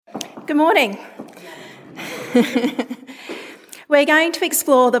Good morning. We're going to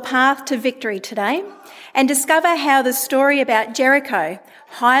explore the path to victory today and discover how the story about Jericho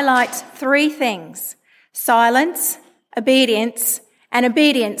highlights three things: silence, obedience, and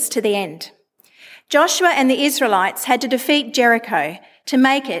obedience to the end. Joshua and the Israelites had to defeat Jericho to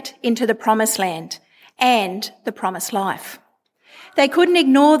make it into the promised land and the promised life. They couldn't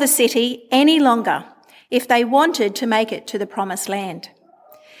ignore the city any longer if they wanted to make it to the promised land.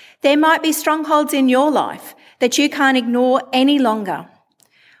 There might be strongholds in your life that you can't ignore any longer.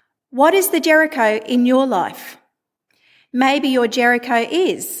 What is the Jericho in your life? Maybe your Jericho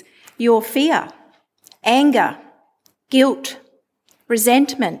is your fear, anger, guilt,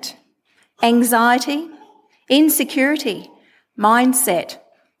 resentment, anxiety, insecurity, mindset,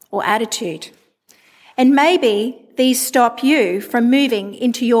 or attitude. And maybe these stop you from moving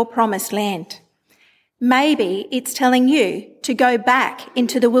into your promised land. Maybe it's telling you to go back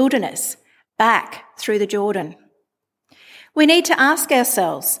into the wilderness, back through the Jordan. We need to ask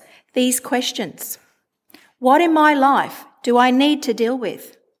ourselves these questions. What in my life do I need to deal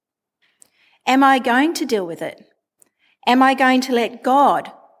with? Am I going to deal with it? Am I going to let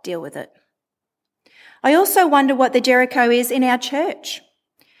God deal with it? I also wonder what the Jericho is in our church.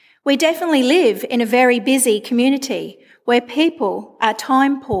 We definitely live in a very busy community where people are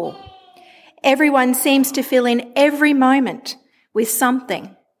time poor. Everyone seems to fill in every moment with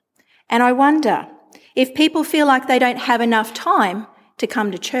something. And I wonder if people feel like they don't have enough time to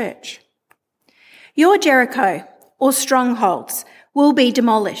come to church. Your Jericho or strongholds will be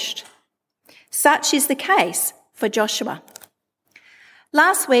demolished. Such is the case for Joshua.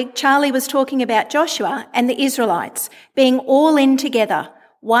 Last week, Charlie was talking about Joshua and the Israelites being all in together,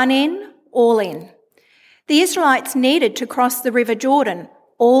 one in, all in. The Israelites needed to cross the River Jordan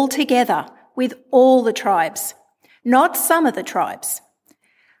all together with all the tribes, not some of the tribes.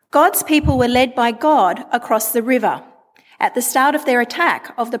 God's people were led by God across the river at the start of their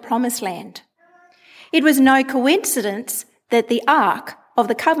attack of the Promised Land. It was no coincidence that the Ark of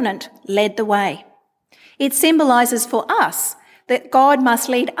the Covenant led the way. It symbolises for us that God must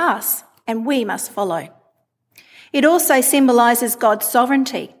lead us and we must follow. It also symbolises God's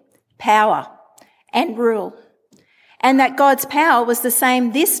sovereignty, power, and rule, and that God's power was the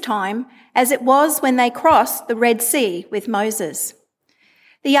same this time as it was when they crossed the Red Sea with Moses.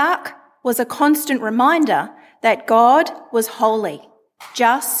 The Ark was a constant reminder that God was holy,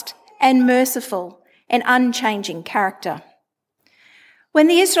 just, and merciful, an unchanging character. When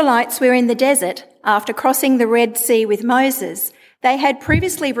the Israelites were in the desert after crossing the Red Sea with Moses, they had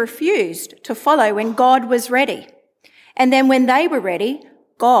previously refused to follow when God was ready. And then when they were ready,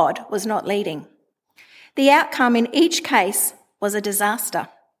 God was not leading. The outcome in each case was a disaster.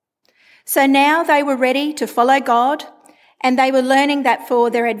 So now they were ready to follow God, and they were learning that for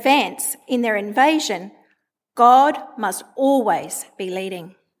their advance in their invasion, God must always be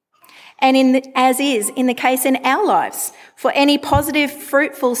leading. And as is in the case in our lives, for any positive,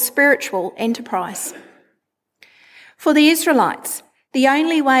 fruitful spiritual enterprise. For the Israelites, the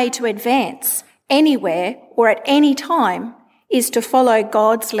only way to advance anywhere or at any time is to follow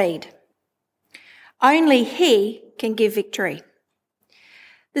God's lead. Only He can give victory.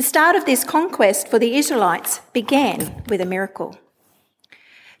 The start of this conquest for the Israelites began with a miracle.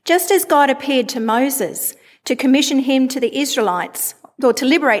 Just as God appeared to Moses to commission him to the Israelites, or to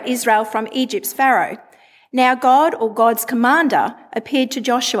liberate Israel from Egypt's Pharaoh, now God, or God's commander, appeared to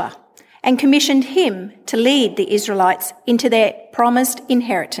Joshua and commissioned him to lead the Israelites into their promised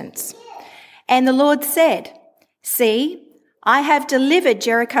inheritance. And the Lord said, "See, I have delivered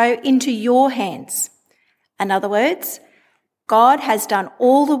Jericho into your hands." In other words, God has done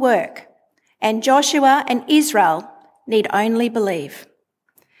all the work, and Joshua and Israel need only believe.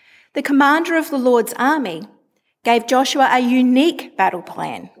 The commander of the Lord's army gave Joshua a unique battle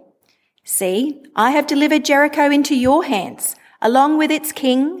plan. "See, I have delivered Jericho into your hands, along with its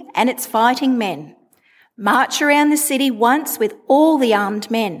king and its fighting men. March around the city once with all the armed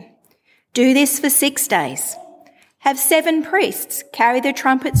men. Do this for 6 days. Have 7 priests carry the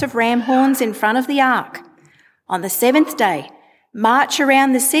trumpets of ram horns in front of the ark. On the 7th day, march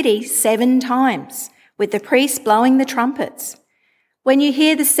around the city 7 times, with the priests blowing the trumpets. When you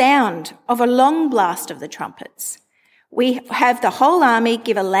hear the sound of a long blast of the trumpets, we have the whole army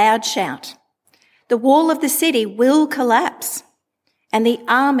give a loud shout. The wall of the city will collapse, and the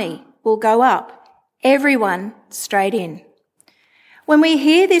army will go up, everyone straight in." When we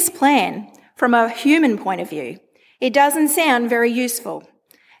hear this plan from a human point of view, it doesn't sound very useful,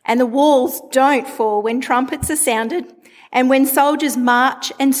 and the walls don't fall when trumpets are sounded and when soldiers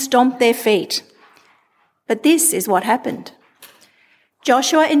march and stomp their feet. But this is what happened.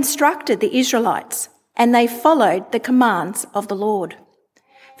 Joshua instructed the Israelites, and they followed the commands of the Lord.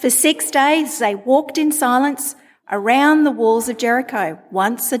 For 6 days they walked in silence around the walls of Jericho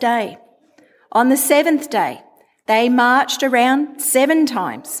once a day. On the 7th day, they marched around 7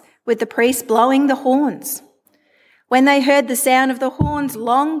 times, with the priests blowing the horns. When they heard the sound of the horn's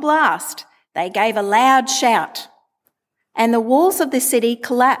long blast, they gave a loud shout, and the walls of the city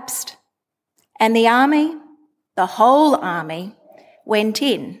collapsed, and the army, the whole army, went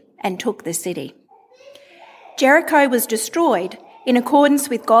in and took the city. Jericho was destroyed in accordance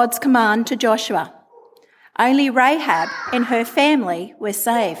with God's command to Joshua. Only Rahab and her family were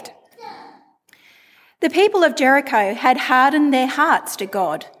saved. The people of Jericho had hardened their hearts to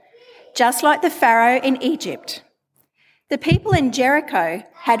God, just like the Pharaoh in Egypt. The people in Jericho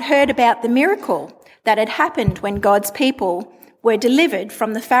had heard about the miracle that had happened when God's people were delivered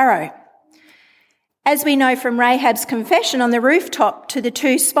from the Pharaoh. As we know from Rahab's confession on the rooftop to the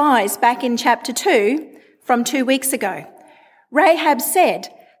 2 spies back in chapter 2 from 2 weeks ago, Rahab said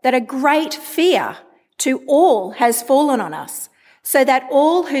that a great fear to all has fallen on us, so that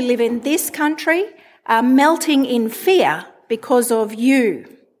all who live in this country are melting in fear because of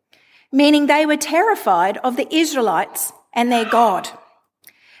you, meaning they were terrified of the Israelites and their God.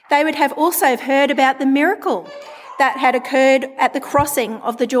 They would have also heard about the miracle that had occurred at the crossing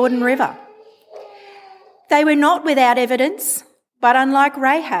of the Jordan River. They were not without evidence, but unlike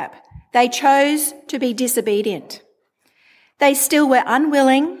Rahab, they chose to be disobedient. They still were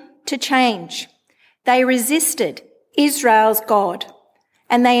unwilling to change. They resisted Israel's God,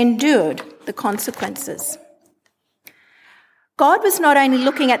 and they endured the consequences. God was not only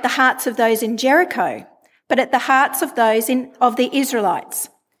looking at the hearts of those in Jericho, but at the hearts of those of the Israelites,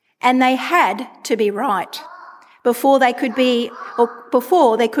 and they had to be right before there could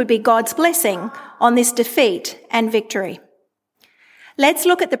be God's blessing on this defeat and victory. Let's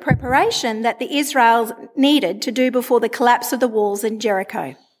look at the preparation that the Israelites needed to do before the collapse of the walls in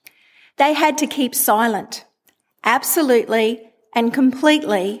Jericho. They had to keep silent, absolutely and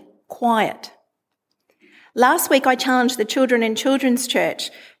completely quiet. Last week I challenged the children in Children's Church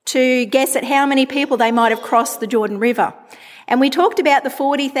to guess at how many people they might have crossed the Jordan River. And we talked about the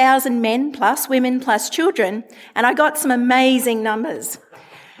 40,000 men plus women plus children, and I got some amazing numbers.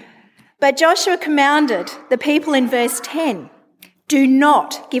 But Joshua commanded the people in verse 10, do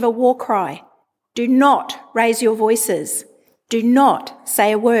not give a war cry. Do not raise your voices. Do not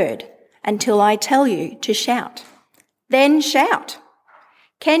say a word until I tell you to shout. Then shout.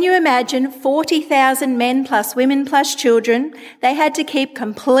 Can you imagine 40,000 men plus women plus children? They had to keep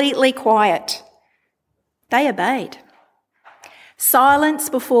completely quiet. They obeyed. Silence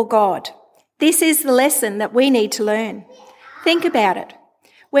before God. This is the lesson that we need to learn. Think about it.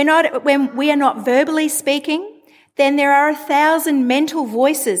 When we are not verbally speaking, then there are 1,000 mental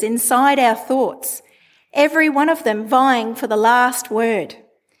voices inside our thoughts, every one of them vying for the last word.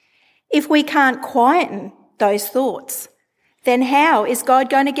 If we can't quieten those thoughts, then how is God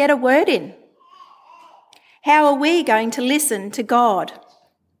going to get a word in? How are we going to listen to God?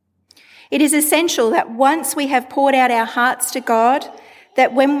 It is essential that once we have poured out our hearts to God,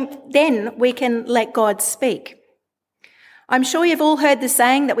 then we can let God speak. I'm sure you've all heard the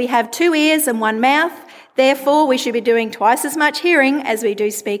saying that we have 2 ears and 1 mouth, therefore we should be doing twice as much hearing as we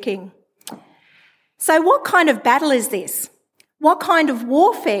do speaking. So what kind of battle is this? What kind of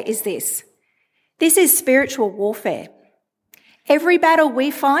warfare is this? This is spiritual warfare. Every battle we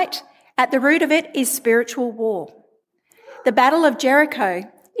fight, at the root of it is spiritual war. The Battle of Jericho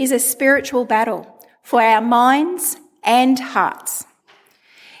is a spiritual battle for our minds and hearts.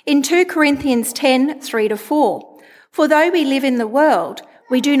 In 2 Corinthians 10, 3-4, for though we live in the world,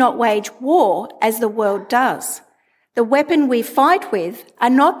 we do not wage war as the world does. The weapon we fight with are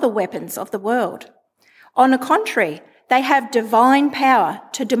not the weapons of the world. On the contrary, they have divine power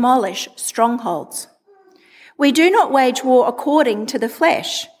to demolish strongholds. We do not wage war according to the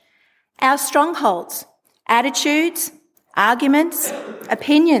flesh. Our strongholds, attitudes, arguments,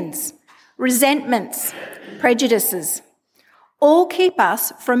 opinions, resentments, prejudices, all keep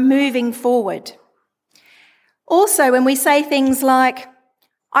us from moving forward. Also, when we say things like,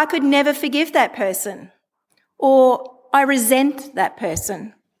 I could never forgive that person, or I resent that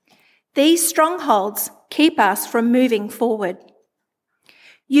person, these strongholds keep us from moving forward.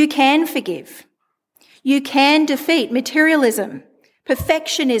 You can forgive. You can defeat materialism,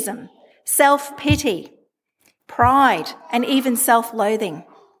 perfectionism, self-pity, pride, and even self-loathing.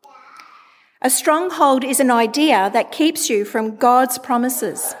 A stronghold is an idea that keeps you from God's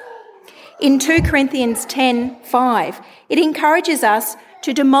promises. In 2 Corinthians 10:5, it encourages us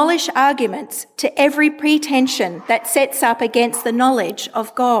to demolish arguments to every pretension that sets up against the knowledge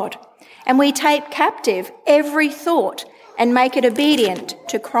of God. And we take captive every thought and make it obedient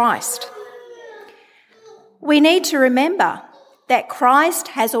to Christ. We need to remember that Christ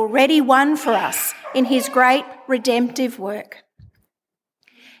has already won for us in his great redemptive work.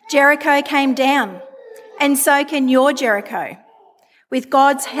 Jericho came down, and so can your Jericho. With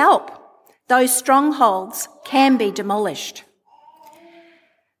God's help, those strongholds can be demolished.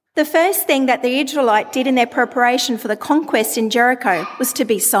 The first thing that the Israelites did in their preparation for the conquest in Jericho was to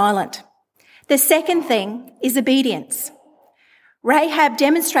be silent. The second thing is obedience. Rahab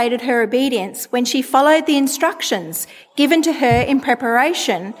demonstrated her obedience when she followed the instructions given to her in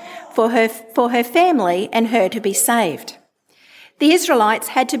preparation for her family and her to be saved. The Israelites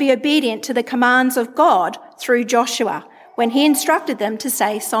had to be obedient to the commands of God through Joshua when he instructed them to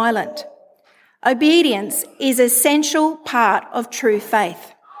stay silent. Obedience is an essential part of true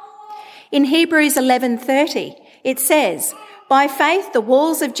faith. In Hebrews 11:30, it says, "By faith the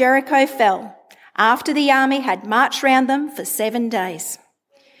walls of Jericho fell, after the army had marched round them for 7 days."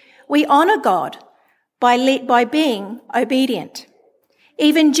 We honour God by being obedient.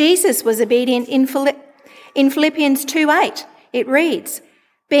 Even Jesus was obedient in Philippians 2:8. It reads,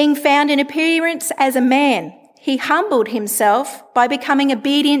 "Being found in appearance as a man, he humbled himself by becoming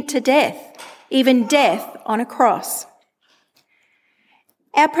obedient to death, even death on a cross."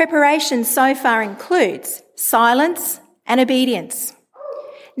 Our preparation so far includes silence and obedience.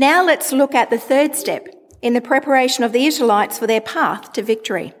 Now let's look at the third step in the preparation of the Israelites for their path to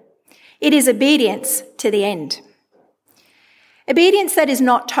victory. It is obedience to the end. Obedience that is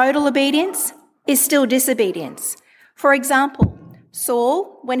not total obedience is still disobedience. For example,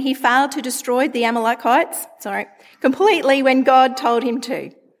 Saul, when he failed to destroy the Amalekites, completely when God told him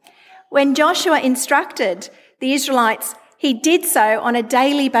to. When Joshua instructed the Israelites, he did so on a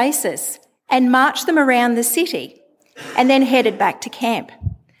daily basis and marched them around the city and then headed back to camp.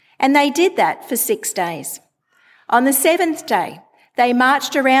 And they did that for 6 days. On the 7th day, they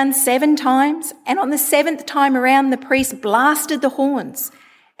marched around 7 times, and on the 7th time around, the priests blasted the horns,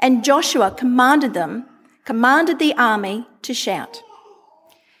 and Joshua commanded the army to shout.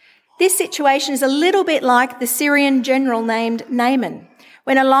 This situation is a little bit like the Syrian general named Naaman,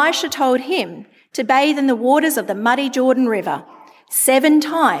 when Elisha told him to bathe in the waters of the muddy Jordan River 7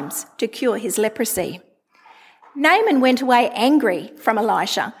 times to cure his leprosy. Naaman went away angry from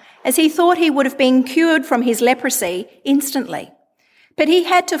Elisha, as he thought he would have been cured from his leprosy instantly. But he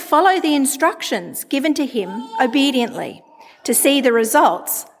had to follow the instructions given to him obediently to see the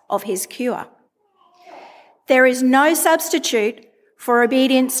results of his cure. There is no substitute for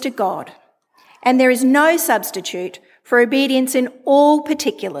obedience to God, and there is no substitute for obedience in all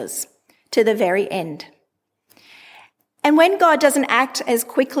particulars to the very end. And when God doesn't act as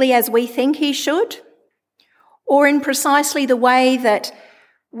quickly as we think he should, or in precisely the way that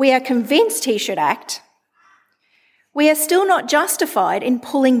we are convinced he should act, we are still not justified in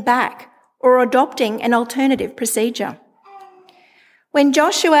pulling back or adopting an alternative procedure. When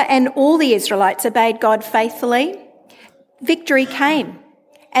Joshua and all the Israelites obeyed God faithfully, victory came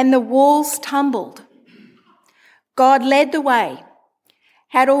and the walls tumbled. God led the way,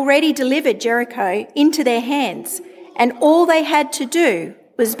 had already delivered Jericho into their hands, and all they had to do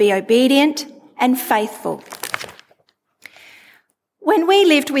was be obedient and faithful. When we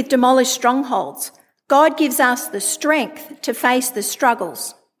lived with demolished strongholds, God gives us the strength to face the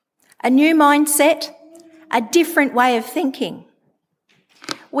struggles, a new mindset, a different way of thinking.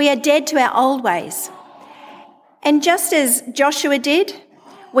 We are dead to our old ways. And just as Joshua did,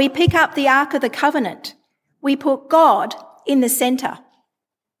 we pick up the Ark of the Covenant. We put God in the centre.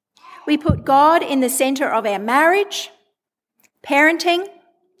 We put God in the centre of our marriage, parenting,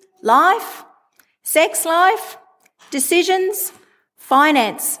 life, sex life, decisions,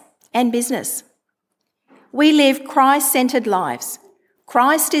 finance, and business. We live Christ-centred lives.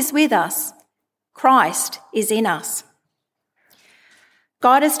 Christ is with us. Christ is in us.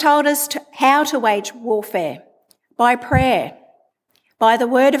 God has told us how to wage warfare, by prayer, by the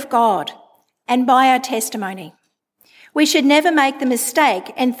word of God, and by our testimony. We should never make the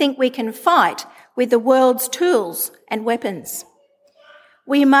mistake and think we can fight with the world's tools and weapons.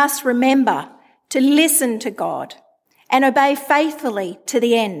 We must remember to listen to God and obey faithfully to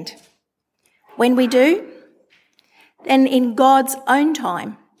the end. When we do, then in God's own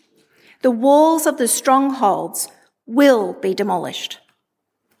time, the walls of the strongholds will be demolished.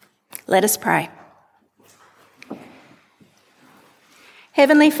 Let us pray.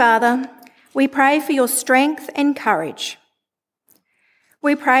 Heavenly Father, we pray for your strength and courage.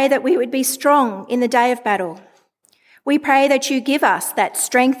 We pray that we would be strong in the day of battle. We pray that you give us that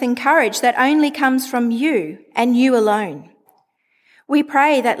strength and courage that only comes from you and you alone. We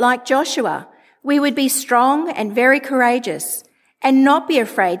pray that, like Joshua, we would be strong and very courageous and not be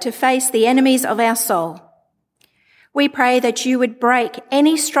afraid to face the enemies of our soul. We pray that you would break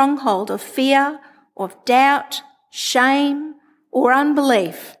any stronghold of fear, of doubt, shame, or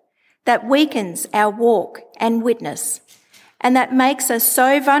unbelief that weakens our walk and witness and that makes us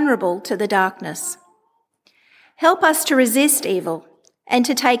so vulnerable to the darkness. Help us to resist evil and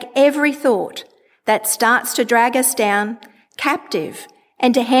to take every thought that starts to drag us down captive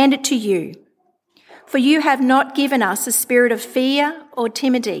and to hand it to you. For you have not given us a spirit of fear or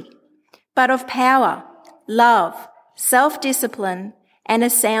timidity, but of power, love, self-discipline, and a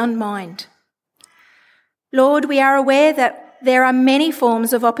sound mind. Lord, we are aware that there are many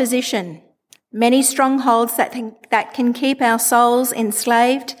forms of opposition, many strongholds that can keep our souls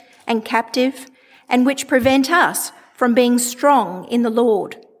enslaved and captive, and which prevent us from being strong in the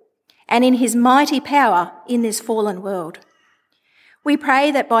Lord and in his mighty power in this fallen world. We pray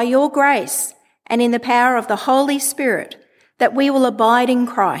that by your grace and in the power of the Holy Spirit, that we will abide in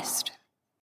Christ,